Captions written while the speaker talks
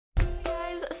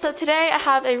so today I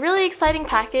have a really exciting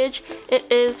package.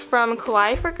 It is from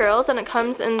KAWAII4GIRLS and it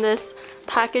comes in this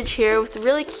package here with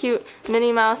really cute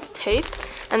Minnie Mouse tape.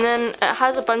 And then it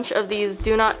has a bunch of these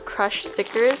do not crush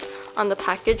stickers on the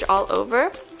package all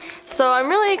over. So I'm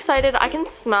really excited. I can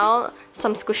smell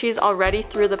some squishies already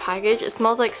through the package. It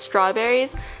smells like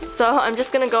strawberries. So I'm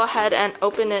just gonna go ahead and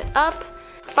open it up.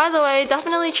 By the way,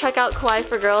 definitely check out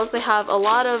KAWAII4GIRLS. They have a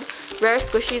lot of rare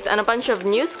squishies and a bunch of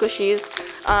new squishies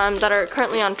that are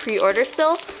currently on pre-order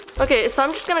still. Okay, so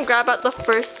I'm just gonna grab out the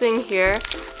first thing here,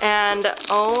 and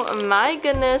oh my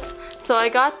goodness, so I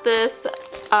got this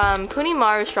Puni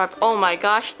Maru strap. Oh my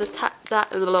gosh,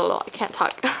 I can't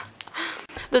talk.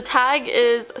 The tag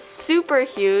is super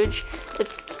huge.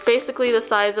 It's basically the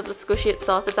size of the squishy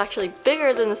itself. It's actually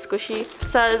bigger than the squishy. It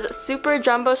says Super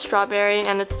Jumbo Strawberry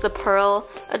and it's the Pearl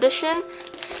edition.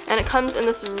 And it comes in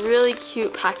this really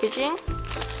cute packaging.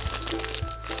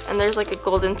 And there's like a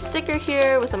golden sticker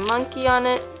here with a monkey on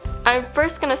it. I'm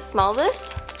first gonna smell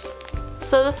this.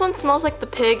 So this one smells like the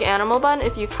pig animal bun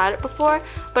if you've had it before,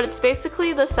 but it's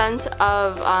basically the scent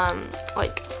of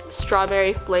like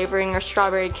strawberry flavoring or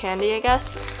strawberry candy, I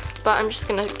guess. But I'm just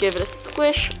gonna give it a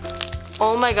squish.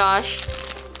 Oh my gosh.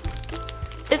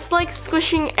 It's like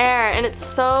squishing air and it's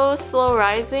so slow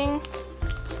rising.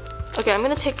 Okay, I'm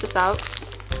gonna take this out.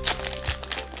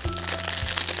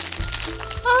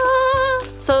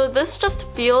 So this just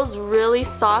feels really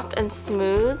soft and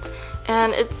smooth,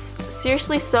 and it's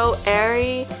seriously so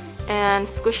airy and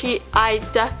squishy. I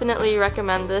definitely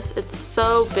recommend this. It's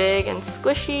so big and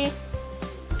squishy.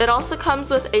 It also comes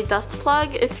with a dust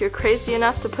plug if you're crazy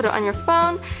enough to put it on your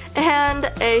phone,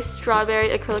 and a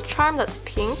strawberry acrylic charm that's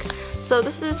pink. So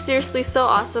this is seriously so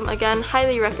awesome. Again,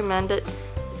 highly recommend it.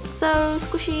 So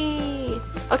squishy.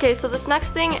 Okay, so this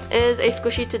next thing is a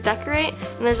squishy to decorate,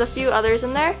 and there's a few others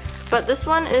in there, but this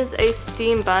one is a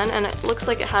steam bun and it looks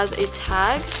like it has a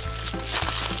tag.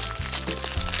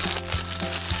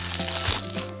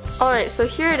 Alright, so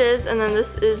here it is, and then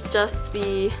this is just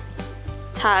the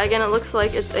tag, and it looks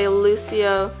like it's a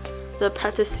Lucio the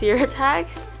Patissier tag.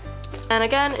 And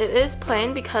again, it is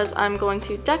plain because I'm going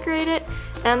to decorate it,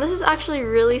 and this is actually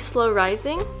really slow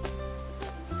rising,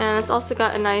 and it's also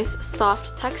got a nice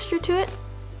soft texture to it.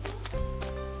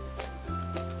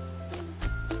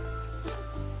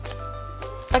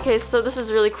 Okay, so this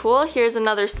is really cool. Here's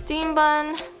another steam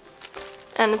bun,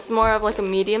 and it's more of like a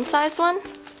medium-sized one.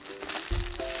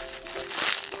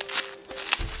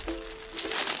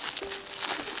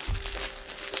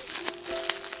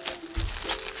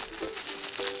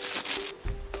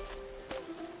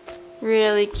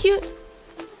 Really cute.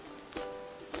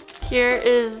 Here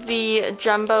is the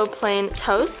jumbo plain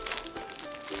toast.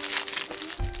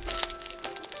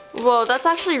 Whoa, that's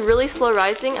actually really slow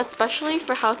rising, especially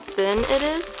for how thin it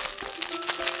is.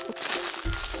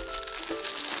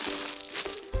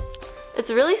 It's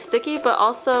really sticky, but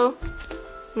also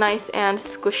nice and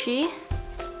squishy.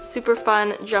 Super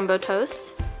fun jumbo toast.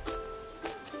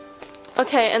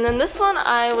 Okay, and then this one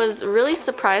I was really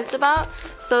surprised about.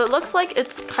 So it looks like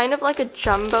it's kind of like a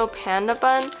jumbo panda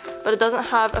bun, but it doesn't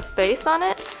have a face on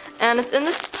it. And it's in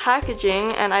this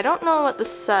packaging, and I don't know what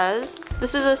this says.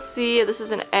 This is a C, this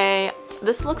is an A.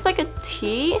 This looks like a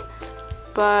T,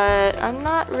 but I'm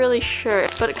not really sure.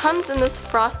 But it comes in this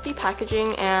frosty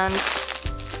packaging and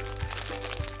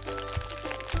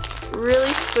really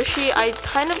squishy. I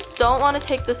kind of don't want to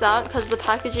take this out because the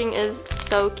packaging is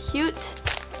so cute.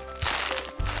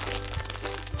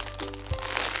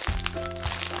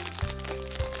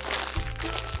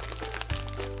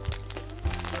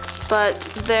 But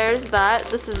there's that.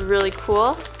 This is really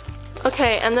cool.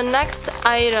 Okay, and the next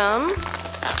item.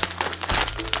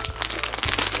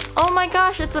 Oh my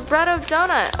gosh, it's a bread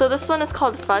donut. So this one is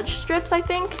called fudge strips, I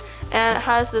think, and it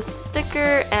has this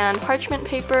sticker and parchment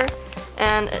paper,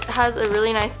 and it has a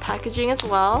really nice packaging as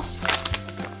well.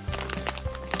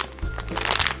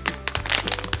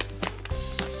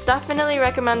 Definitely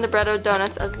recommend the bread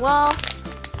donuts as well.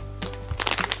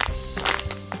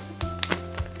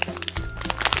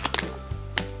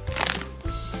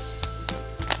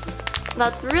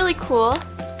 That's really cool.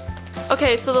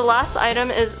 Okay, so the last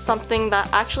item is something that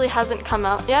actually hasn't come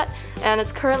out yet, and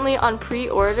it's currently on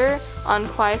pre-order on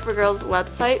KAWAII4GIRLS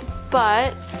website,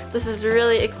 but this is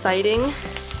really exciting.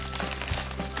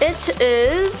 It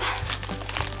is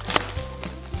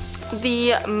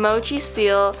the mochi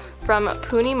seal from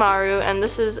Puni Maru, and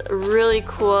this is really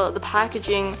cool. The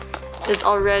packaging is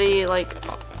already like,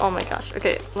 oh my gosh.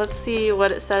 Okay, let's see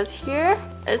what it says here.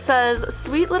 It says,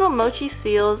 sweet little mochi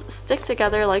seals stick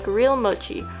together like real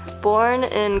mochi. Born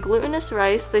in glutinous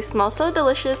rice, they smell so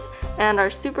delicious and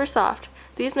are super soft.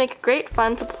 These make great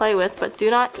fun to play with, but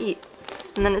do not eat.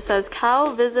 And then it says,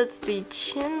 cow visits the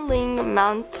Chinling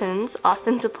Mountains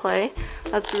often to play.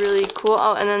 That's really cool.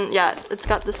 Oh, and then, yeah, it's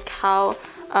got this cow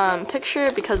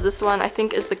picture, because this one, I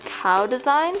think, is the cow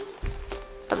design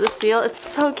of the seal. It's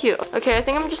so cute. Okay, I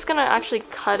think I'm just gonna actually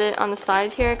cut it on the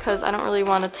side here, because I don't really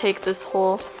want to take this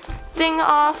whole thing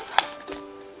off.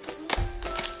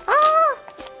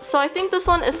 So I think this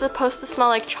one is supposed to smell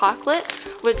like chocolate,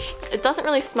 which it doesn't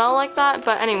really smell like that,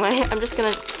 but anyway, I'm just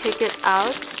gonna take it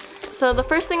out. So the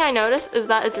first thing I noticed is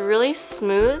that it's really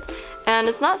smooth, and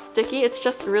it's not sticky, it's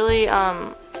just really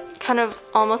kind of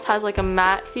almost has like a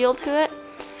matte feel to it.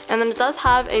 And then it does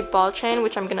have a ball chain,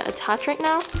 which I'm gonna attach right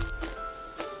now.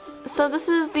 So this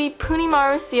is the Puni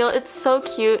Maru seal. It's so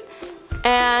cute,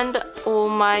 and oh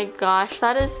my gosh,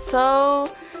 that is so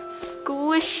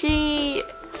squishy.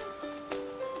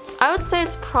 I would say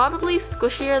it's probably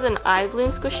squishier than eye bloom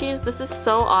squishies. This is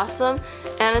so awesome,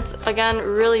 and it's, again,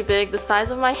 really big, the size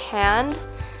of my hand,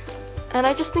 and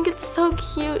I just think it's so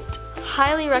cute.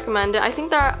 Highly recommend it. I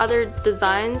think there are other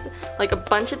designs, like a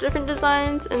bunch of different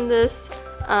designs in this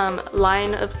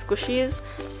line of squishies,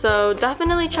 so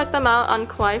definitely check them out on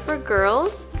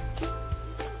KAWAII4GIRLS.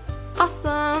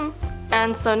 Awesome!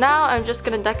 And so now I'm just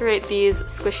gonna decorate these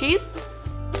squishies.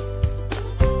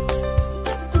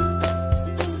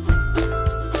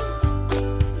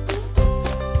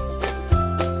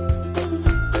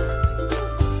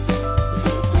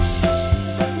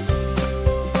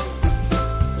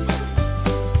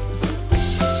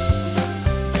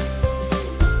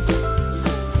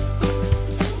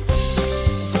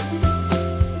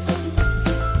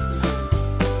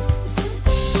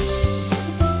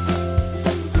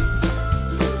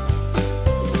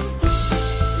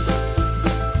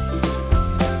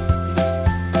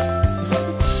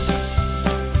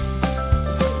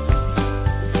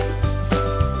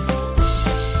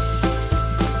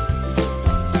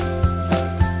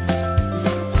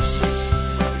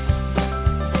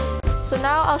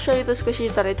 Now I'll show you the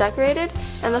squishies that I decorated,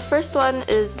 and the first one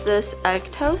is this egg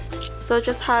toast. So it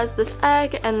just has this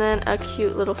egg and then a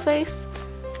cute little face,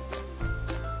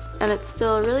 and it's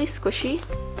still really squishy.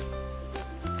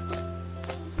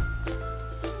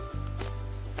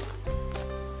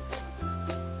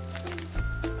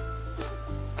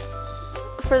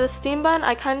 For the steam bun,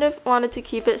 I kind of wanted to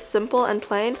keep it simple and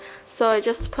plain, so I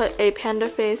just put a panda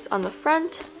face on the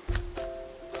front.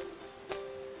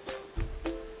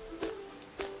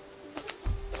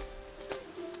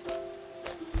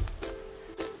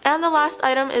 And the last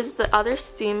item is the other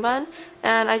steam bun,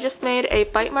 and I just made a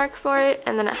bite mark for it,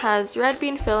 and then it has red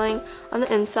bean filling on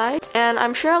the inside. And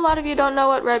I'm sure a lot of you don't know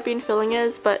what red bean filling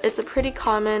is, but it's a pretty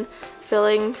common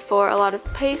filling for a lot of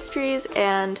pastries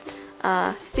and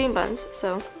steam buns.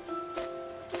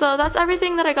 So that's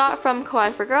everything that I got from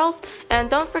KAWAII4GIRLS,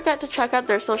 and don't forget to check out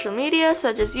their social media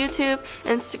such as YouTube,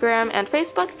 Instagram, and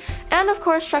Facebook, and of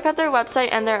course check out their website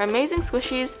and their amazing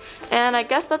squishies. And I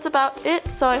guess that's about it,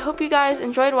 so I hope you guys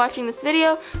enjoyed watching this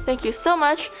video. Thank you so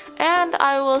much, and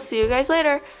I will see you guys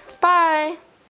later. Bye!